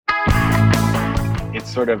It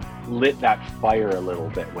sort of lit that fire a little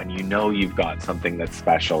bit when you know you've got something that's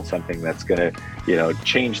special, something that's going to,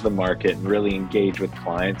 change the market and really engage with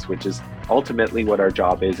clients, which is ultimately what our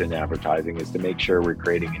job is in advertising, is to make sure we're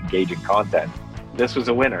creating engaging content. This was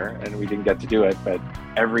a winner and we didn't get to do it, but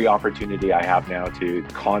every opportunity I have now to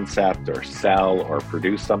concept or sell or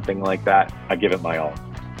produce something like that, I give it my all.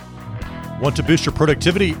 Want to boost your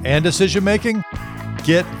productivity and decision making?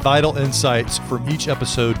 Get vital insights from each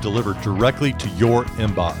episode delivered directly to your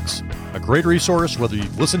inbox. A great resource whether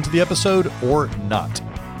you've listened to the episode or not.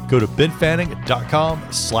 Go to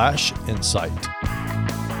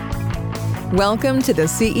benfanning.com/insight. Welcome to the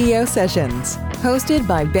CEO Sessions, hosted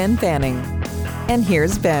by Ben Fanning. And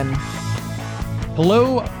here's Ben.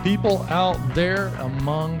 Hello, people out there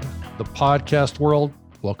among the podcast world.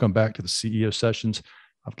 Welcome back to the CEO Sessions.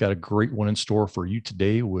 I've got a great one in store for you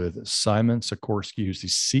today with Simon Sikorski, who's the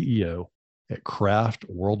CEO at Kraft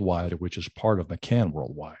Worldwide, which is part of McCann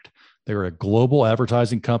Worldwide. They're a global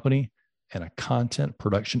advertising company and a content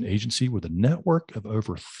production agency with a network of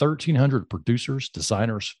over 1,300 producers,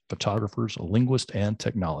 designers, photographers, linguists, and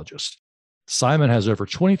technologists. Simon has over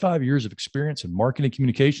 25 years of experience in marketing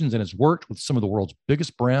communications and has worked with some of the world's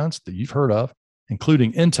biggest brands that you've heard of,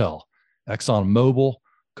 including Intel, ExxonMobil,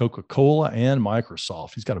 Coca-Cola, and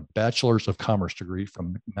Microsoft. He's got a Bachelor's of Commerce degree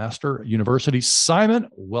from McMaster University. Simon,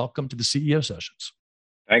 welcome to the CEO Sessions.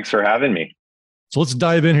 Thanks for having me. So let's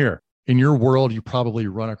dive in here. In your world, you probably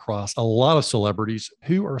run across a lot of celebrities.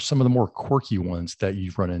 Who are some of the more quirky ones that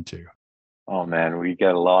you've run into? Oh man, we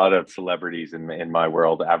get a lot of celebrities in my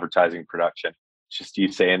world, advertising production. Just you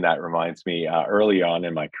saying that reminds me, early on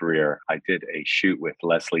in my career, I did a shoot with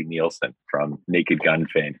Leslie Nielsen from Naked Gun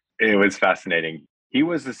fame. It was fascinating. He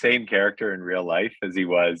was the same character in real life as he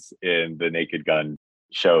was in the Naked Gun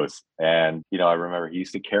shows. And, I remember he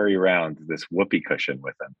used to carry around this whoopee cushion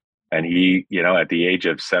with him. And he, at the age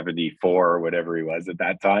of 74 or whatever he was at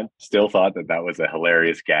that time, still thought that was a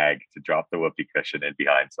hilarious gag to drop the whoopee cushion in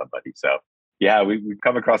behind somebody. So yeah, we've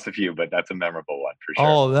come across a few, but that's a memorable one for sure.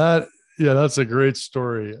 Oh, that's a great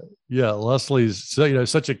story. Yeah, Leslie's,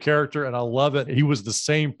 such a character and I love it. He was the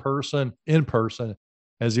same person in person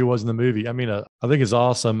as he was in the movie. I mean, I think it's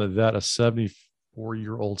awesome that a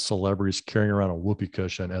 74-year-old celebrity is carrying around a whoopee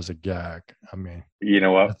cushion as a gag. I mean, you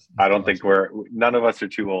know what? I don't awesome. think none of us are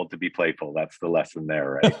too old to be playful. That's the lesson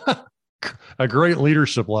there, right? A great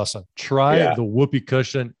leadership lesson. Try the whoopee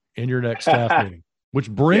cushion in your next staff meeting, which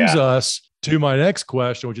brings us to my next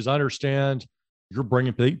question, which is I understand you're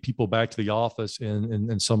bringing people back to the office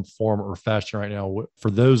in some form or fashion right now.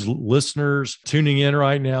 For those listeners tuning in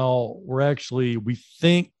right now, we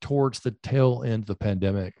think towards the tail end of the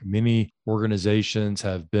pandemic. Many organizations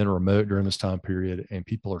have been remote during this time period and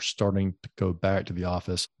people are starting to go back to the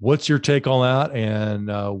office. What's your take on that? And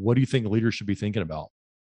what do you think leaders should be thinking about?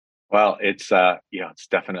 Well, it's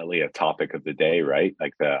definitely a topic of the day, right?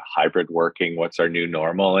 Like the hybrid working, what's our new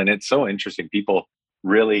normal? And it's so interesting. People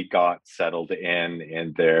really got settled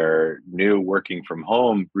in their new working from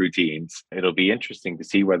home routines. It'll be interesting to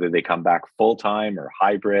see whether they come back full time or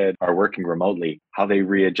hybrid or working remotely, how they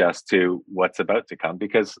readjust to what's about to come.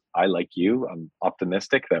 Because I, like you, I'm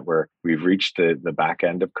optimistic that we've reached the back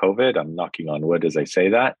end of COVID. I'm knocking on wood as I say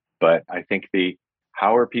that, but I think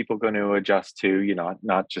how are people going to adjust to,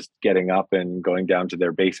 not just getting up and going down to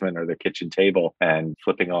their basement or their kitchen table and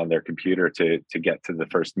flipping on their computer to get to the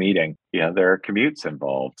first meeting? There are commutes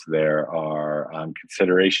involved. There are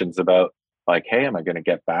considerations about like, hey, am I going to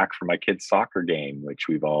get back from my kid's soccer game, which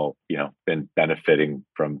we've all, been benefiting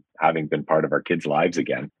from having been part of our kids' lives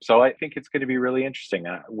again. So I think it's going to be really interesting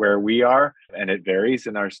where we are, and it varies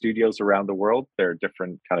in our studios around the world. There are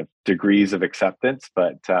different kind of degrees of acceptance,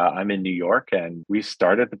 but I'm in New York and we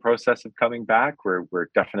started the process of coming back. We're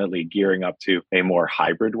definitely gearing up to a more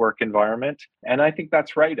hybrid work environment. And I think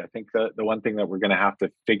that's right. I think the one thing that we're going to have to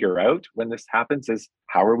figure out when this happens is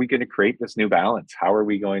how are we going to create this new balance? How are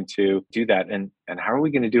we going to do that? And how are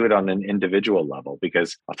we going to do it on an individual level?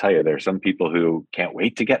 Because I'll tell you, there are some people who can't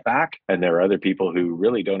wait to get back. And there are other people who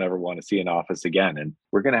really don't ever want to see an office again. And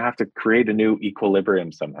we're going to have to create a new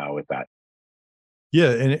equilibrium somehow with that. Yeah.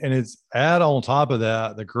 And it's add on top of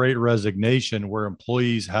that, the great resignation where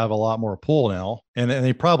employees have a lot more pull now. And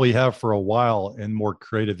they probably have for a while in more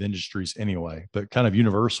creative industries anyway, but kind of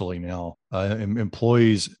universally now,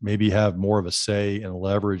 employees maybe have more of a say and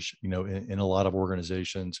leverage, in a lot of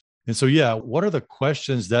organizations. And so, what are the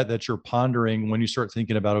questions that you're pondering when you start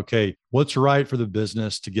thinking about, okay, what's right for the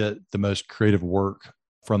business to get the most creative work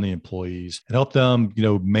from the employees and help them,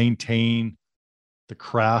 maintain the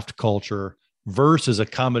craft culture versus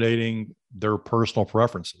accommodating their personal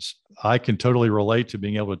preferences. I can totally relate to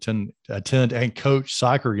being able to attend and coach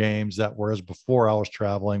soccer games that whereas before I was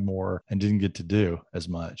traveling more and didn't get to do as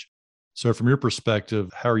much. So from your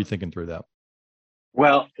perspective, how are you thinking through that?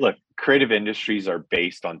 Well, look, creative industries are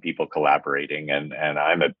based on people collaborating. And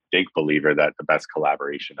I'm a big believer that the best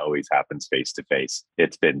collaboration always happens face to face.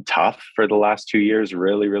 It's been tough for the last 2 years,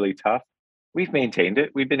 really, really tough. We've maintained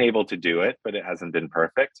it. We've been able to do it, but it hasn't been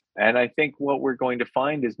perfect. And I think what we're going to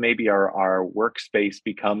find is maybe our workspace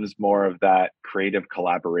becomes more of that creative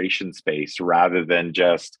collaboration space rather than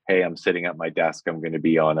just, hey, I'm sitting at my desk. I'm going to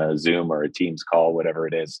be on a Zoom or a Teams call, whatever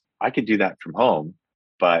it is. I could do that from home.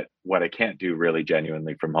 But what I can't do really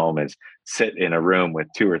genuinely from home is sit in a room with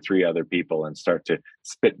two or three other people and start to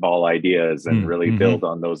spitball ideas and really Mm-hmm. build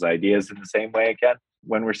on those ideas in the same way I can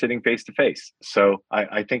when we're sitting face to face. So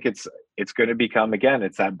I think it's going to become, again,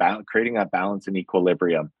 it's that creating that balance and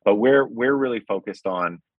equilibrium. But we're really focused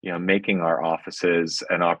on, making our offices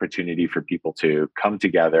an opportunity for people to come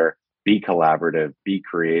together, be collaborative, be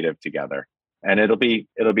creative together. And it'll be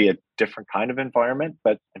a different kind of environment,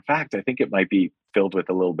 but in fact, I think it might be filled with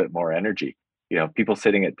a little bit more energy. People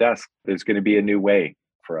sitting at desks, there's going to be a new way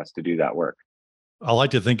for us to do that work. I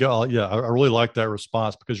like to think, I really like that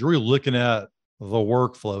response because you're really looking at the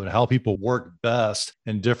workflow and how people work best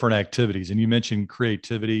in different activities. And you mentioned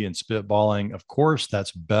creativity and spitballing. Of course,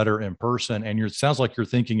 that's better in person. And it sounds like you're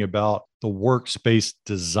thinking about the workspace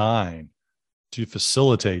design to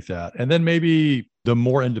facilitate that. And then maybe the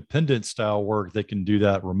more independent style work, they can do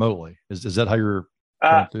that remotely. Is that how you're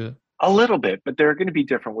Uh, going through it? a little bit, but there are going to be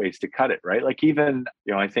different ways to cut it, right? Like even,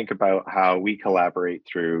 I think about how we collaborate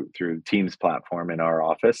through Teams platform in our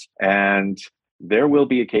office, and there will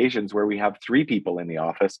be occasions where we have three people in the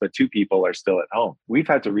office, but two people are still at home. We've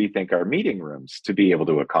had to rethink our meeting rooms to be able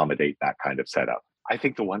to accommodate that kind of setup. I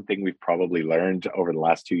think the one thing we've probably learned over the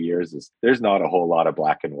last 2 years is there's not a whole lot of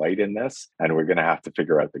black and white in this, and we're going to have to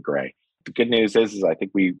figure out the gray. The good news is I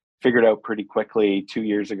think we figured out pretty quickly 2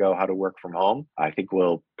 years ago how to work from home. I think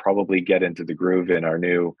we'll probably get into the groove in our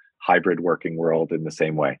new hybrid working world in the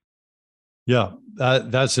same way. Yeah,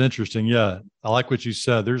 that's interesting. Yeah, I like what you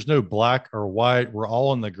said. There's no black or white. We're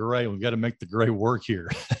all in the gray. We've got to make the gray work here.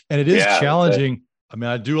 And it is Yeah, that's it. challenging. I mean,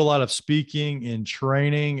 I do a lot of speaking and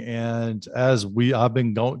training. And I've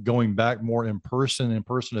been going back more in person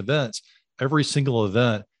events, every single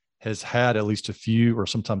event has had at least a few or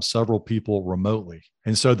sometimes several people remotely.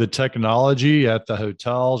 And so the technology at the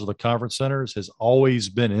hotels or the conference centers has always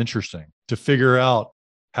been interesting to figure out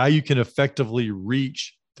how you can effectively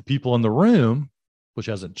reach the people in the room, which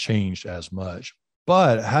hasn't changed as much.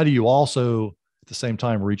 But how do you also at the same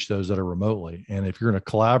time reach those that are remotely? And if you're in a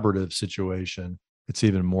collaborative situation, it's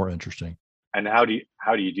even more interesting. And how do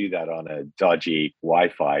you do that on a dodgy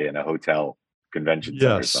Wi-Fi in a hotel convention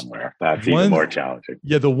center Yes. somewhere? That's even more challenging.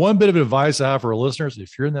 Yeah. The one bit of advice I have for listeners,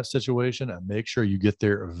 if you're in that situation, make sure you get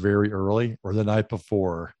there very early or the night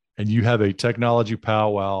before, and you have a technology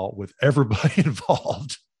powwow with everybody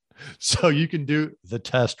involved so you can do the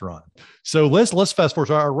test run. So let's fast forward.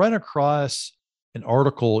 So I ran across an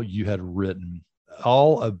article you had written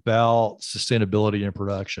all about sustainability in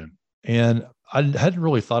production. And I hadn't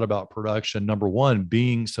really thought about production, number one,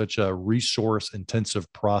 being such a resource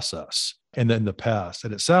intensive process and in the past.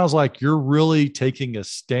 And it sounds like you're really taking a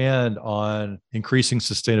stand on increasing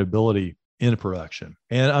sustainability in production.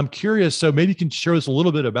 And I'm curious, so maybe you can share us a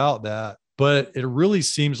little bit about that. But it really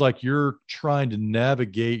seems like you're trying to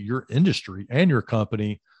navigate your industry and your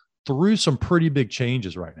company through some pretty big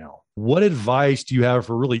changes right now. What advice do you have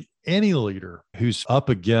for really any leader who's up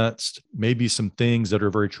against maybe some things that are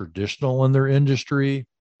very traditional in their industry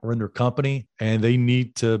or in their company, and they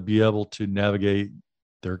need to be able to navigate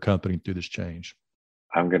their company through this change?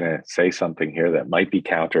 I'm going to say something here that might be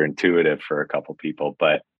counterintuitive for a couple people,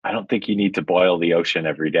 but I don't think you need to boil the ocean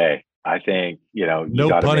every day. I think, you No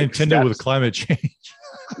got to pun make intended steps. with climate change.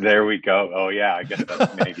 There we go. Oh yeah, I guess that's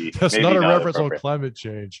That's maybe not a not reference on appropriate. climate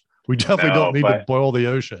change. We definitely don't No, need to but boil the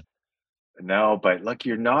ocean. No, but look,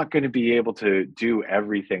 you're not going to be able to do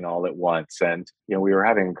everything all at once. And we were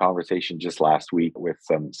having a conversation just last week with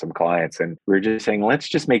some clients, and we were just saying, let's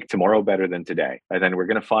just make tomorrow better than today. And then we're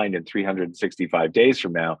going to find in 365 days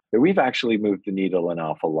from now that we've actually moved the needle an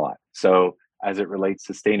awful lot. So as it relates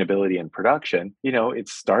to sustainability and production, it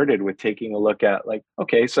started with taking a look at like,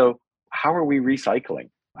 okay, so how are we recycling?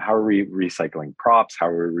 How are we recycling props? How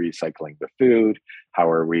are we recycling the food? How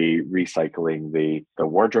are we recycling the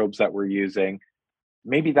wardrobes that we're using?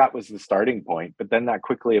 Maybe that was the starting point, but then that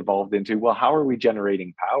quickly evolved into, well, how are we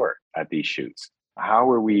generating power at these shoots? How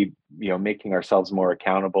are we, making ourselves more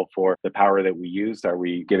accountable for the power that we used? Are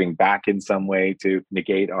we giving back in some way to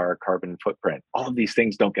negate our carbon footprint? All of these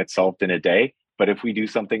things don't get solved in a day, but if we do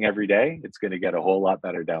something every day, it's going to get a whole lot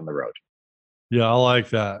better down the road. Yeah, I like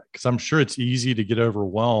that because I'm sure it's easy to get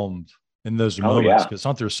overwhelmed in those Oh moments yeah.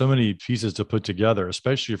 because there's so many pieces to put together,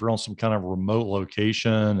 especially if you're on some kind of remote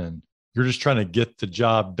location and you're just trying to get the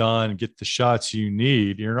job done, get the shots you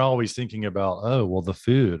need. You're not always thinking about, oh, well, the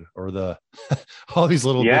food or the all these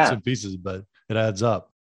little bits Yeah. and pieces, but it adds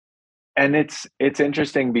up. And it's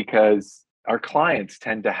interesting because our clients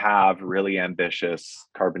tend to have really ambitious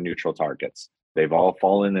carbon neutral targets. They've all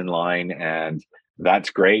fallen in line, and that's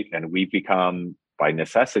great. And we've become, by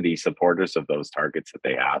necessity, supporters of those targets that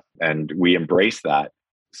they have. And we embrace that.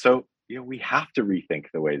 So, we have to rethink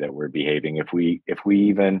the way that we're behaving if we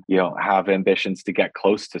even, have ambitions to get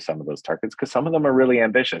close to some of those targets, because some of them are really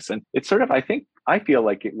ambitious. And it's sort of, I feel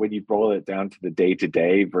like when you boil it down to the day to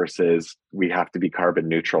day versus we have to be carbon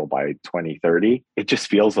neutral by 2030, it just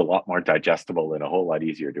feels a lot more digestible and a whole lot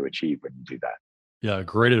easier to achieve when you do that. Yeah,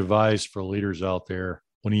 great advice for leaders out there.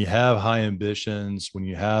 When you have high ambitions, when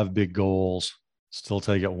you have big goals, still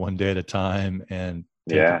take it one day at a time and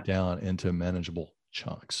take Yeah. it down into manageable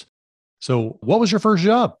chunks. So, what was your first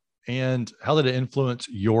job and how did it influence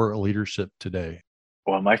your leadership today?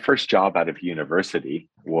 Well, my first job out of university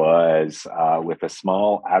was with a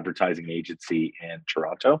small advertising agency in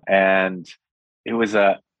Toronto. And it was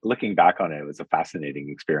looking back on it, it was a fascinating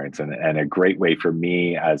experience and a great way for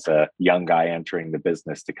me as a young guy entering the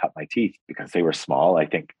business to cut my teeth because they were small. I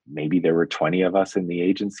think maybe there were 20 of us in the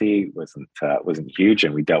agency. It wasn't huge.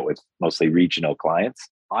 And we dealt with mostly regional clients.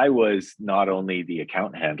 I was not only the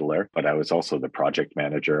account handler, but I was also the project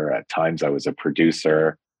manager. At times I was a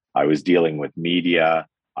producer. I was dealing with media.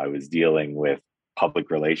 I was dealing with public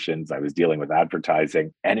relations. I was dealing with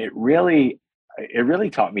advertising. And it really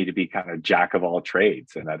taught me to be kind of jack of all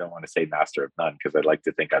trades. And I don't want to say master of none because I'd like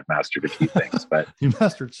to think I've mastered a few things, but You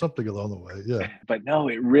mastered something along the way. Yeah. but no,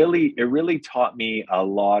 it really taught me a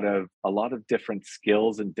lot of different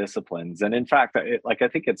skills and disciplines. And in fact, I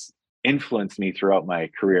think it's influenced me throughout my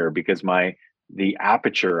career because the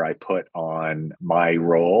aperture I put on my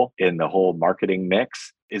role in the whole marketing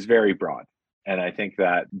mix is very broad. And I think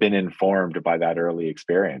that been informed by that early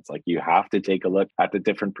experience. Like you have to take a look at the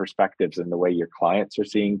different perspectives and the way your clients are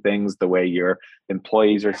seeing things, the way your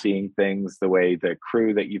employees are seeing things, the way the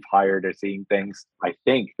crew that you've hired are seeing things. I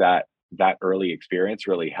think that early experience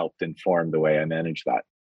really helped inform the way I manage that.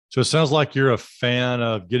 So it sounds like you're a fan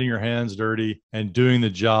of getting your hands dirty and doing the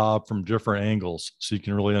job from different angles so you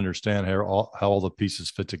can really understand how all the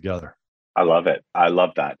pieces fit together. I love it. I love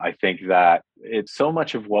that. I think that it's so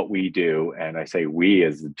much of what we do. And I say we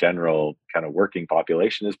as the general kind of working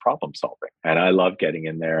population is problem solving. And I love getting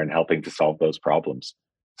in there and helping to solve those problems.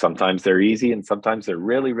 Sometimes they're easy and sometimes they're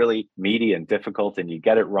really, really meaty and difficult and you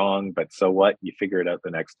get it wrong. But so what? You figure it out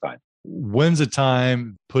the next time. When's the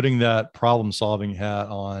time putting that problem solving hat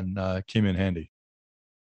on came in handy?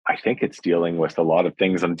 I think it's dealing with a lot of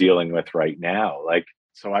things I'm dealing with right now.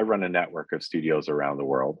 So I run a network of studios around the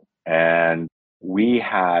world, and we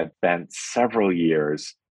had spent several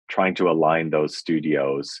years trying to align those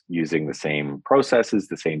studios using the same processes,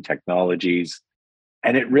 the same technologies.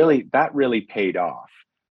 And that really paid off.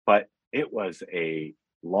 But it was a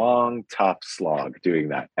long, tough slog doing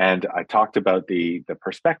that. And I talked about the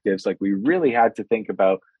perspectives. Like we really had to think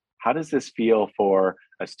about how does this feel for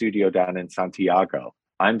a studio down in Santiago?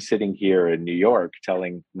 I'm sitting here in New York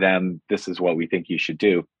telling them this is what we think you should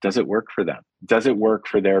do. Does it work for them? Does it work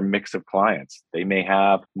for their mix of clients? They may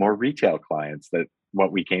have more retail clients that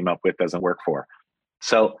what we came up with doesn't work for.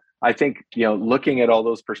 So I think, looking at all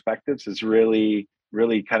those perspectives has really,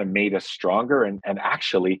 really kind of made us stronger and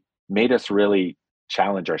actually made us really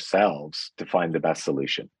challenge ourselves to find the best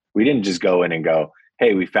solution. We didn't just go in and go,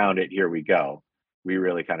 hey, we found it, here we go. We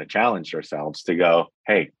really kind of challenged ourselves to go,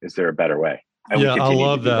 hey, is there a better way? And we Yeah, I continue to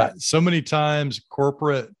love do that. that. So many times,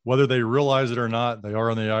 corporate, whether they realize it or not, they are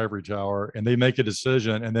on the ivory tower and they make a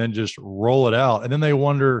decision and then just roll it out. And then they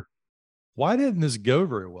wonder, why didn't this go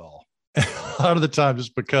very well? A lot of the time,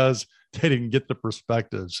 just because they didn't get the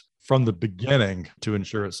perspectives from the beginning to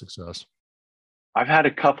ensure its success. I've had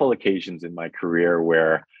a couple occasions in my career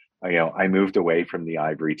where I moved away from the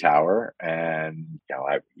ivory tower, and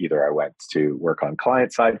I went to work on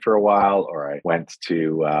client side for a while, or I went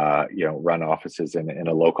to run offices in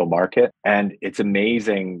a local market. And it's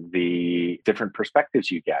amazing the different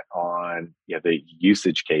perspectives you get on the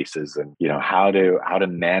usage cases and how to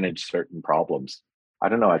manage certain problems. I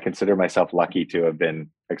don't know. I consider myself lucky to have been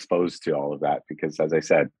exposed to all of that because, as I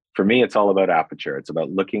said, for me, it's all about aperture. It's about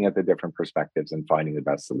looking at the different perspectives and finding the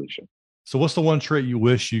best solution. So what's the one trait you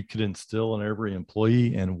wish you could instill in every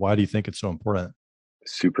employee, and why do you think it's so important?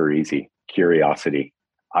 Super easy. Curiosity.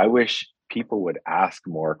 I wish people would ask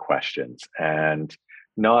more questions, and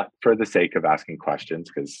not for the sake of asking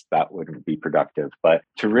questions, because that wouldn't be productive, but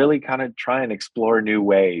to really kind of try and explore new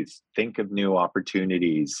ways, think of new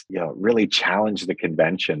opportunities, really challenge the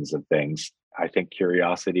conventions of things. I think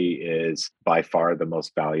curiosity is by far the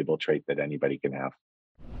most valuable trait that anybody can have.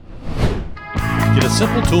 Get a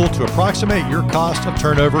simple tool to approximate your cost of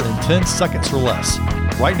turnover in 10 seconds or less.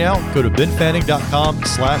 Right now, go to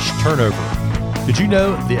benfanning.com/turnover. Did you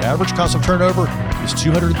know the average cost of turnover is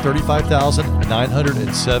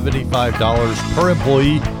 $235,975 per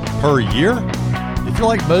employee per year? If you're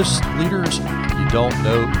like most leaders, you don't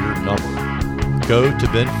know your number. Go to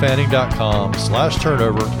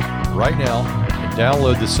benfanning.com/turnover right now and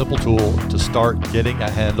download this simple tool to start getting a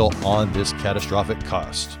handle on this catastrophic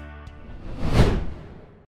cost.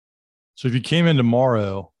 So if you came in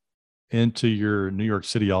tomorrow into your New York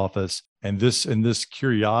City office and this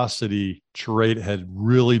curiosity trait had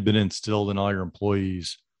really been instilled in all your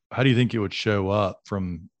employees, how do you think it would show up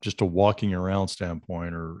from just a walking around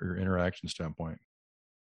standpoint or interaction standpoint?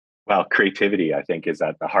 Well, creativity, I think, is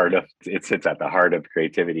at the heart of it. Sits at the heart of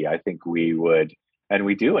creativity. I think we would, and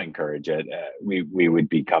we do encourage it. We would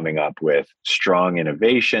be coming up with strong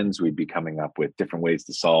innovations. We'd be coming up with different ways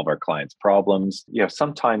to solve our clients' problems.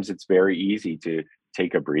 Sometimes it's very easy to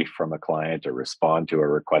take a brief from a client or respond to a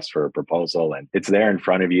request for a proposal, and it's there in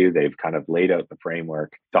front of you. They've kind of laid out the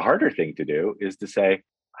framework. The harder thing to do is to say,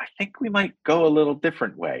 I think we might go a little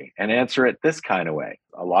different way and answer it this kind of way.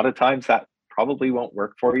 A lot of times that probably won't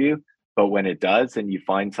work for you, but when it does, and you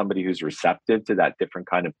find somebody who's receptive to that different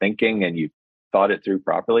kind of thinking and you thought it through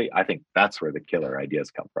properly, I think that's where the killer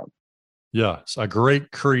ideas come from. Yeah, it's a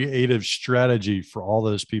great creative strategy for all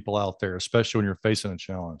those people out there, especially when you're facing a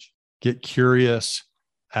challenge. Get curious,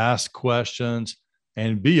 ask questions,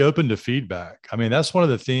 and be open to feedback. I mean, that's one of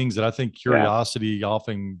the things that I think curiosity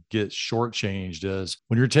often gets shortchanged is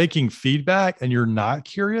when you're taking feedback and you're not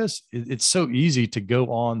curious, it's so easy to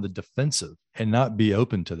go on the defensive and not be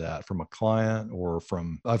open to that from a client or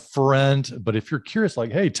from a friend. But if you're curious,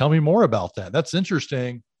 like, hey, tell me more about that. That's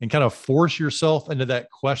interesting. And kind of force yourself into that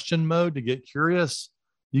question mode to get curious,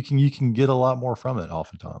 you can get a lot more from it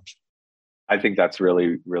oftentimes. I think that's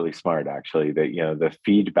really, really smart, actually, that, the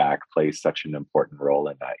feedback plays such an important role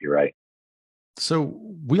in that. You're right. So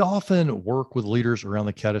we often work with leaders around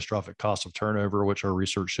the catastrophic cost of turnover, which our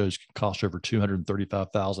research shows can cost over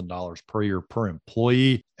 $235,000 per year per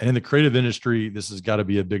employee. And in the creative industry, this has got to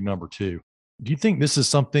be a big number too. Do you think this is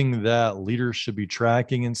something that leaders should be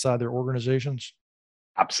tracking inside their organizations?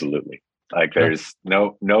 Absolutely. Like there's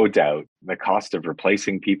no doubt the cost of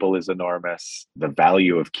replacing people is enormous. The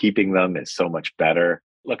value of keeping them is so much better.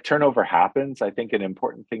 Look, turnover happens. I think an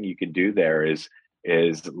important thing you can do there is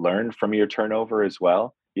learn from your turnover as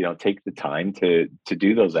well. Take the time to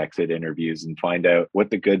do those exit interviews and find out what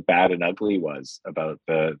the good, bad, and ugly was about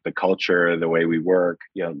the culture, the way we work.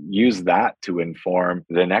 Use that to inform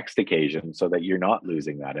the next occasion so that you're not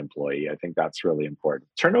losing that employee. I think that's really important.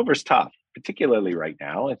 Turnover's tough, particularly right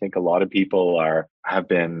now. I think a lot of people have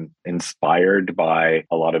been inspired by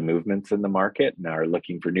a lot of movements in the market and are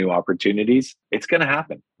looking for new opportunities. It's going to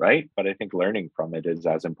happen, right? But I think learning from it is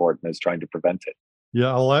as important as trying to prevent it.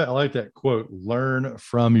 Yeah, I like that quote, learn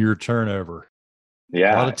from your turnover.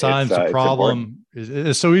 Yeah. A lot of times the problem is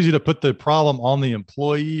it's so easy to put the problem on the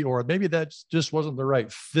employee, or maybe that just wasn't the right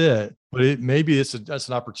fit, but that's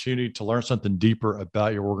an opportunity to learn something deeper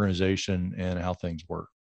about your organization and how things work.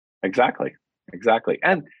 Exactly.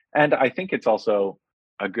 And I think it's also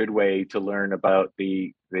a good way to learn about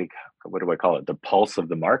the what do I call it? The pulse of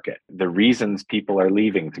the market. The reasons people are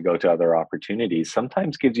leaving to go to other opportunities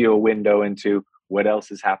sometimes gives you a window into what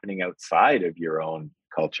else is happening outside of your own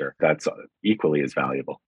culture. That's equally as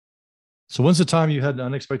valuable. So when's the time you had an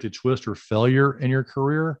unexpected twist or failure in your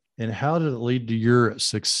career, and how did it lead to your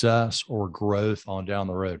success or growth on down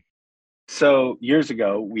the road? So years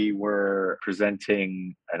ago, we were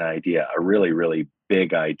presenting an idea, a really, really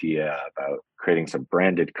big idea about creating some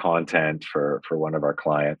branded content for one of our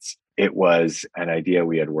clients. It was an idea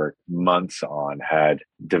we had worked months on, had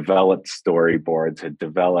developed storyboards,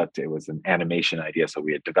 it was an animation idea. So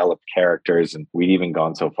we had developed characters, and we'd even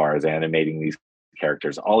gone so far as animating these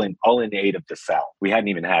characters all in aid of the sell. We hadn't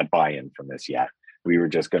even had buy-in from this yet. We were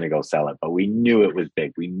just going to go sell it, but we knew it was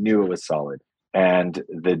big. We knew it was solid. And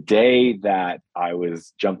the day that I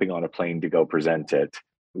was jumping on a plane to go present it,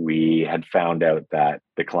 we had found out that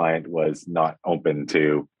the client was not open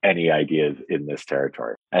to any ideas in this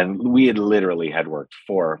territory. And we had literally had worked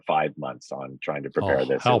 4 or 5 months on trying to prepare Oh,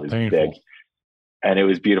 this. how It was big painful. and it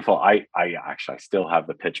was beautiful. I actually I still have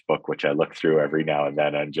the pitch book, which I look through every now and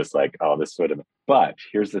then. I'm just like, oh, this would have. But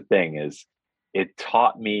here's the thing: is it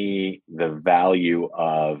taught me the value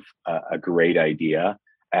of a great idea,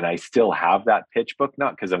 and I still have that pitch book.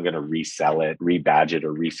 Not because I'm going to resell it, rebadge it,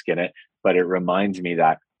 or reskin it, but it reminds me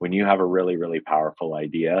that when you have a really really powerful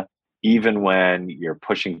idea, even when you're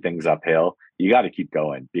pushing things uphill, you got to keep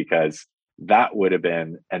going because that would have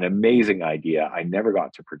been an amazing idea. I never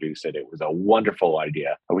got to produce it. It was a wonderful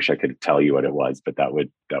idea. I wish I could tell you what it was, but that would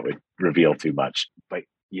reveal too much. But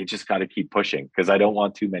you just got to keep pushing because I don't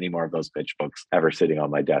want too many more of those pitch books ever sitting on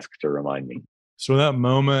my desk to remind me. So in that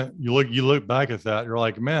moment, you look back at that, you're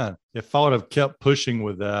like, man, if I would have kept pushing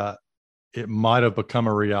with that, it might have become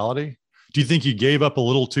a reality. Do you think you gave up a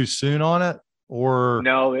little too soon on it? Or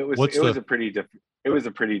No, it was what's it was the a pretty it was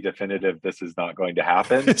a pretty definitive. This is not going to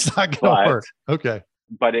happen. it's not gonna But work. Okay.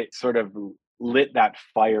 but it sort of lit that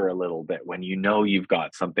fire a little bit when you know you've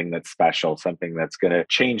got something that's special, something that's going to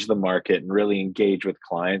change the market and really engage with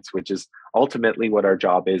clients, which is ultimately what our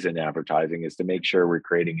job is in advertising, is to make sure we're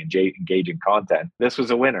creating engaging content. This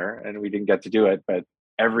was a winner and we didn't get to do it, but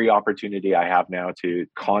every opportunity I have now to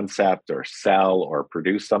concept or sell or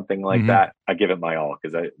produce something like Mhm. that, I give it my all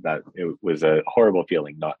because that it was a horrible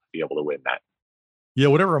feeling not to be able to win that. Yeah,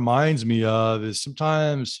 what it reminds me of is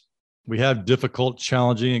sometimes we have difficult,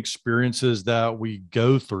 challenging experiences that we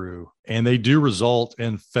go through, and they do result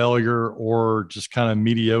in failure or just kind of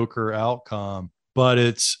mediocre outcome. But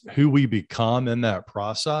it's who we become in that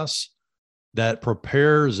process that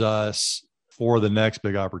prepares us for the next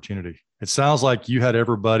big opportunity. It sounds like you had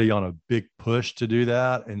everybody on a big push to do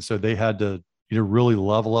that. And so they had to, really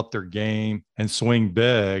level up their game and swing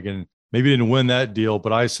big. And maybe didn't win that deal,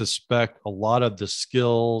 but I suspect a lot of the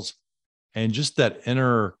skills and just that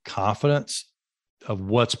inner confidence of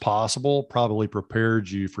what's possible probably prepared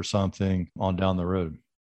you for something on down the road.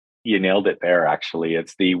 You nailed it there, actually.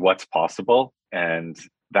 It's the what's possible. And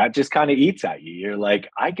that just kind of eats at you. You're like,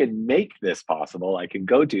 I can make this possible. I can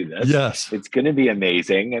go do this. Yes. It's going to be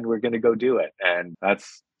amazing. And we're going to go do it. And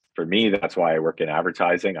that's, for me, that's why I work in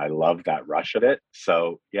advertising. I love that rush of it.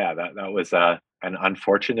 So yeah, that was an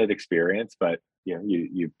unfortunate experience, but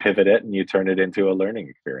you pivot it and you turn it into a learning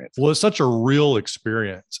experience. Well, it's such a real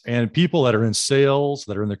experience. And people that are in sales,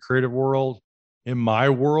 that are in the creative world, in my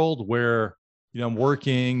world, where I'm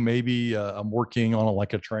working, maybe I'm working on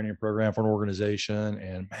like a training program for an organization,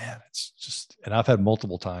 and man, it's just, and I've had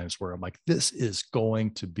multiple times where I'm like, this is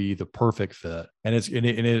going to be the perfect fit. And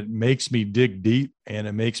it makes me dig deep, and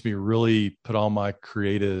it makes me really put on my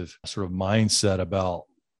creative sort of mindset about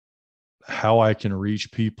how I can reach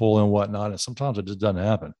people and whatnot. And sometimes it just doesn't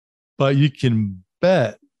happen, but you can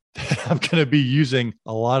bet that I'm going to be using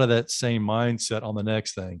a lot of that same mindset on the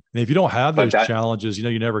next thing. And if you don't have But those challenges,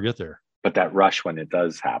 you never get there. but that rush when it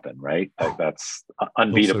does happen, right? That's Feels so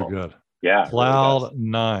unbeatable. good. Yeah, it really does. Cloud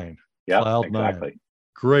nine. Yeah, Cloud nine. exactly.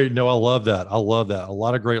 Great. No, I love that. I love that. A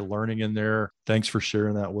lot of great learning in there. Thanks for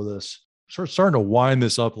sharing that with us. Starting to wind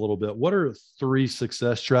this up a little bit. What are 3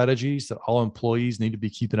 success strategies that all employees need to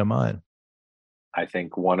be keeping in mind? I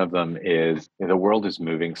think one of them is the world is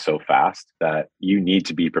moving so fast that you need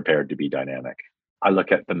to be prepared to be dynamic. I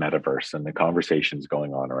look at the metaverse and the conversations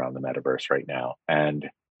going on around the metaverse right now and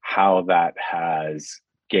how that has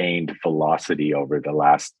gained velocity over the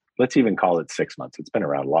last, let's even call it 6 months. It's been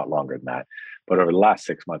around a lot longer than that. But over the last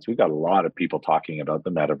 6 months, we've got a lot of people talking about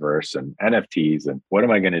the metaverse and NFTs and what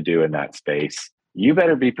am I going to do in that space? You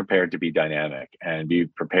better be prepared to be dynamic and be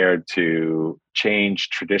prepared to change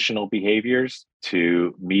traditional behaviors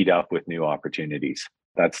to meet up with new opportunities.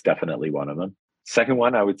 That's definitely one of them. Second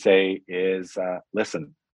one, I would say, is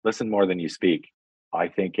listen more than you speak. I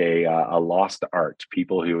think a lost art,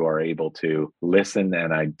 people who are able to listen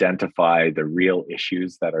and identify the real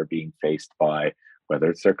issues that are being faced by whether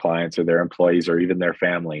it's their clients or their employees or even their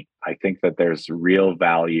family. I think that there's real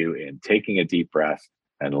value in taking a deep breath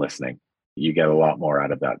and listening. You get a lot more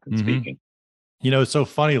out of that than speaking. It's so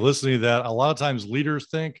funny listening to that. A lot of times leaders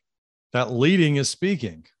think that leading is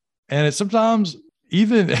speaking. And it's sometimes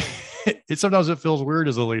even, sometimes it feels weird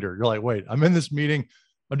as a leader. You're like, wait, I'm in this meeting.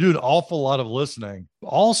 I do an awful lot of listening.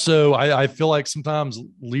 Also, I feel like sometimes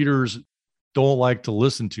leaders don't like to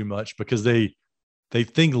listen too much because they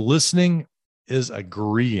think listening is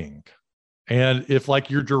agreeing. And if like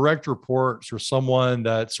your direct reports or someone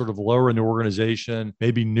that's sort of lower in the organization,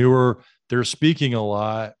 maybe newer, they're speaking a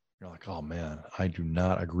lot, You're like, oh man, I do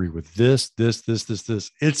not agree with this.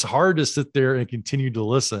 It's hard to sit there and continue to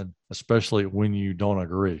listen, especially when you don't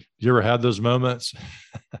agree. You ever had those moments?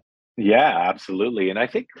 Yeah, absolutely. And I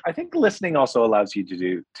think listening also allows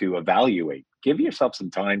you to evaluate. Give yourself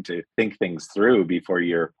some time to think things through before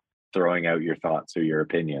you're throwing out your thoughts or your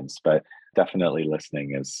opinions. But definitely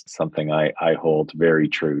listening is something I hold very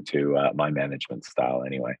true to my management style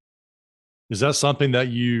anyway. Is that something that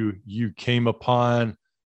you came upon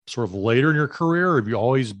sort of later in your career, or have you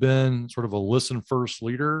always been sort of a listen first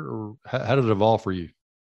leader, or how did it evolve for you?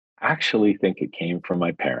 Actually think it came from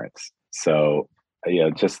my parents. So,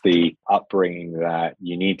 just the upbringing that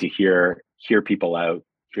you need to hear people out,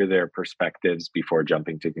 hear their perspectives before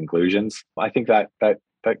jumping to conclusions. I think that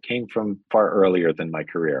came from far earlier than my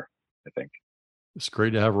career, I think. It's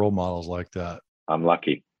great to have role models like that. I'm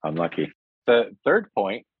lucky. I'm lucky. The third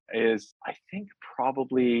point is I think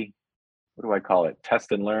probably, what do I call it?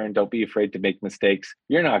 Test and learn. Don't be afraid to make mistakes.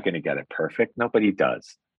 You're not going to get it perfect. Nobody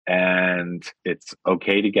does. And it's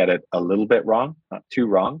okay to get it a little bit wrong, not too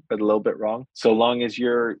wrong, but a little bit wrong. So long as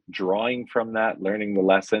you're drawing from that, learning the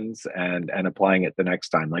lessons and applying it the next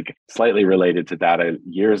time. Like slightly related to that, I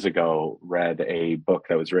years ago read a book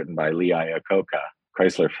that was written by Lee Iacocca,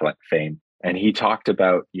 Chrysler fame. And he talked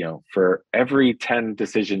about, for every 10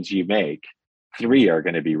 decisions you make, 3 are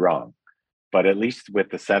going to be wrong. But at least with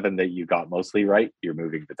the 7 that you got mostly right, you're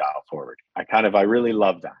moving the dial forward. I really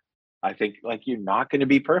love that. I think like you're not going to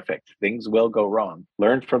be perfect. Things will go wrong.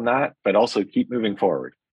 Learn from that, but also keep moving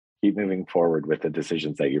forward. Keep moving forward with the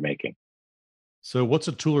decisions that you're making. So, what's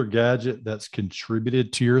a tool or gadget that's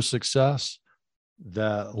contributed to your success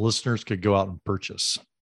that listeners could go out and purchase?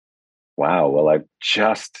 Wow. Well, I've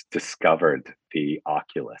just discovered the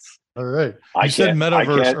Oculus. All right. I You said can't, I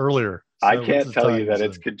metaverse can't, earlier. I So what's can't the tell you tie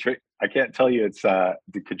that in? I can't tell you it's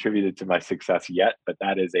contributed to my success yet, but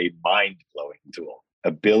that is a mind blowing tool.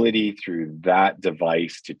 Ability through that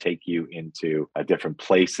device to take you into a different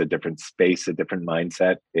place, a different space, a different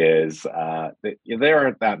mindset is there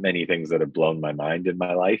aren't that many things that have blown my mind in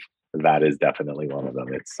my life. That is definitely one of them.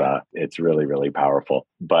 It's really, really powerful.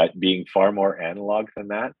 But being far more analog than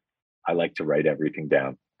that, I like to write everything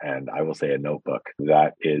down. And I will say a notebook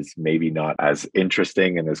that is maybe not as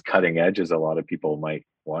interesting and as cutting edge as a lot of people might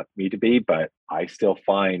want me to be, but I still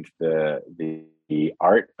find the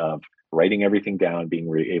art of writing everything down,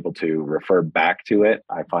 being able to refer back to it.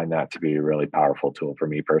 I find that to be a really powerful tool for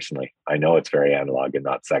me personally. I know it's very analog and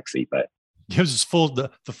not sexy, but Gives us the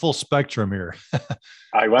full spectrum here.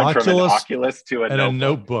 I went from an Oculus Oculus to a and a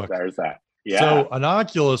notebook. notebook. There's that. Yeah. So an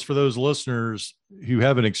Oculus, for those listeners who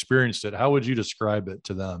haven't experienced it, how would you describe it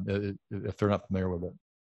to them if they're not familiar with it?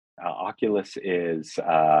 Oculus is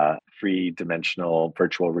three-dimensional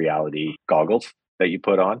virtual reality goggles that you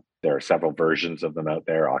put on. There are several versions of them out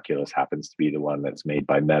there. Oculus happens to be the one that's made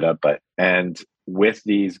by Meta, and with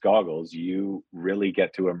these goggles, you really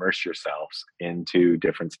get to immerse yourselves into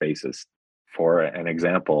different spaces. For an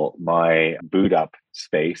example, my boot up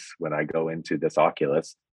space, when I go into this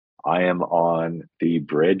Oculus, I am on the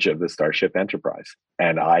bridge of the Starship Enterprise.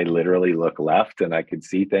 And I literally look left and I can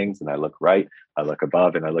see things, and I look right, I look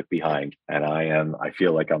above, and I look behind. And I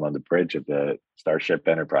feel like I'm on the bridge of the Starship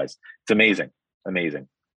Enterprise. It's amazing. Amazing.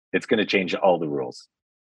 It's going to change all the rules.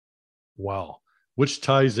 Wow. Which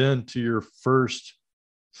ties into your first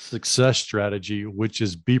success strategy, which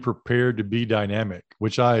is be prepared to be dynamic,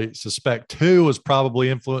 which I suspect too was probably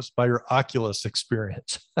influenced by your Oculus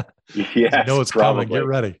experience. Yes, you know it's probably. coming. Get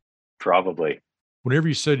ready. Probably. Whenever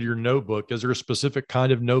you said your notebook, is there a specific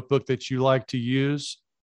kind of notebook that you like to use,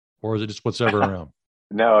 or is it just what's ever around?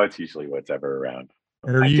 No, it's usually what's ever around.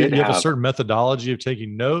 And you have a certain methodology of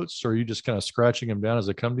taking notes, or are you just kind of scratching them down as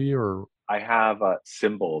they come to you? Or I have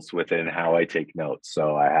symbols within how I take notes.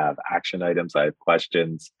 So I have action items, I have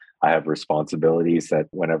questions, I have responsibilities that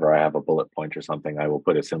whenever I have a bullet point or something, I will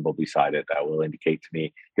put a symbol beside it that will indicate to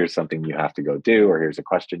me, here's something you have to go do, or here's a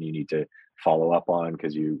question you need to follow up on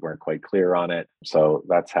because you weren't quite clear on it. So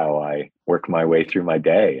that's how I work my way through my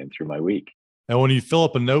day and through my week. And when you fill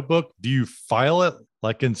up a notebook, do you file it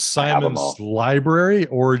like in Simon's library,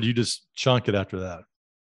 or do you just chunk it after that?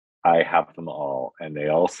 I have them all, and they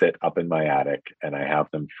all sit up in my attic, and I have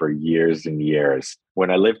them for years and years. When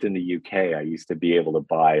I lived in the UK, I used to be able to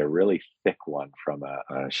buy a really thick one from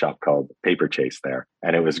a shop called Paper Chase there.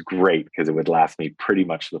 And it was great because it would last me pretty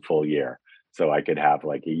much the full year. So I could have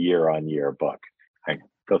like a year-on-year book. I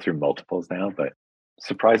go through multiples now, but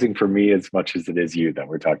surprising for me as much as it is you that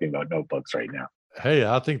we're talking about notebooks right now. Hey,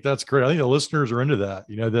 I think that's great. I think the listeners are into that,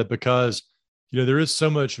 that because There is so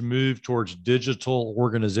much move towards digital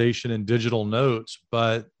organization and digital notes,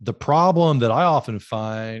 but the problem that I often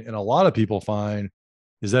find, and a lot of people find,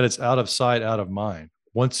 is that it's out of sight, out of mind.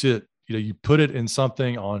 Once you put it in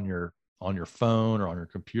something on your phone or on your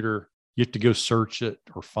computer, you have to go search it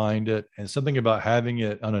or find it. And something about having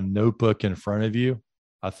it on a notebook in front of you,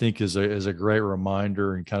 I think is a great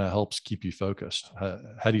reminder and kind of helps keep you focused.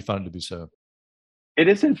 How do you find it to be so? It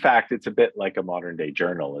is, in fact, it's a bit like a modern day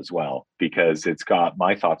journal as well, because it's got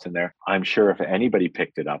my thoughts in there. I'm sure if anybody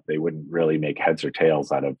picked it up, they wouldn't really make heads or tails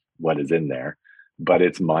out of what is in there, but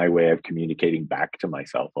it's my way of communicating back to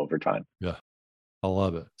myself over time. Yeah, I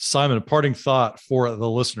love it. Simon, a parting thought for the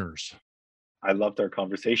listeners. I loved our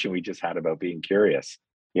conversation we just had about being curious.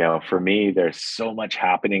 For me, there's so much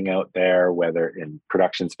happening out there, whether in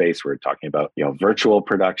production space, we're talking about, virtual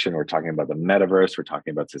production, we're talking about the metaverse, we're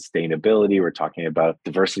talking about sustainability, we're talking about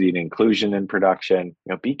diversity and inclusion in production.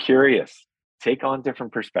 Be curious, take on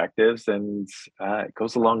different perspectives, and it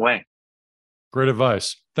goes a long way. Great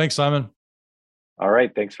advice. Thanks, Simon. All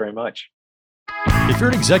right. Thanks very much. If you're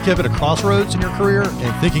an executive at a crossroads in your career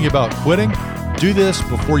and thinking about quitting, do this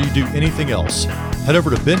before you do anything else. Head over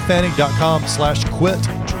to benfanning.com/quit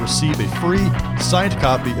to receive a free signed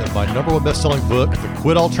copy of my #1 best-selling book, The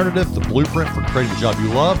Quit Alternative, the blueprint for creating the job you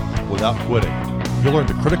love without quitting. You'll learn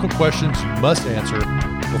the critical questions you must answer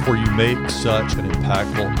before you make such an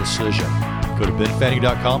impactful decision. Go to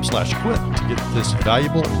benfanning.com/quit to get this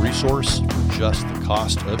valuable resource for just the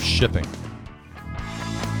cost of shipping.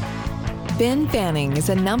 Ben Fanning is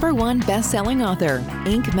a #1 best-selling author,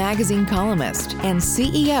 Inc. magazine columnist, and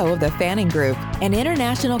CEO of the Fanning Group, an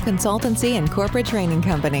international consultancy and corporate training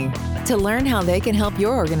company. To learn how they can help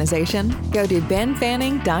your organization, go to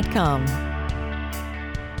benfanning.com.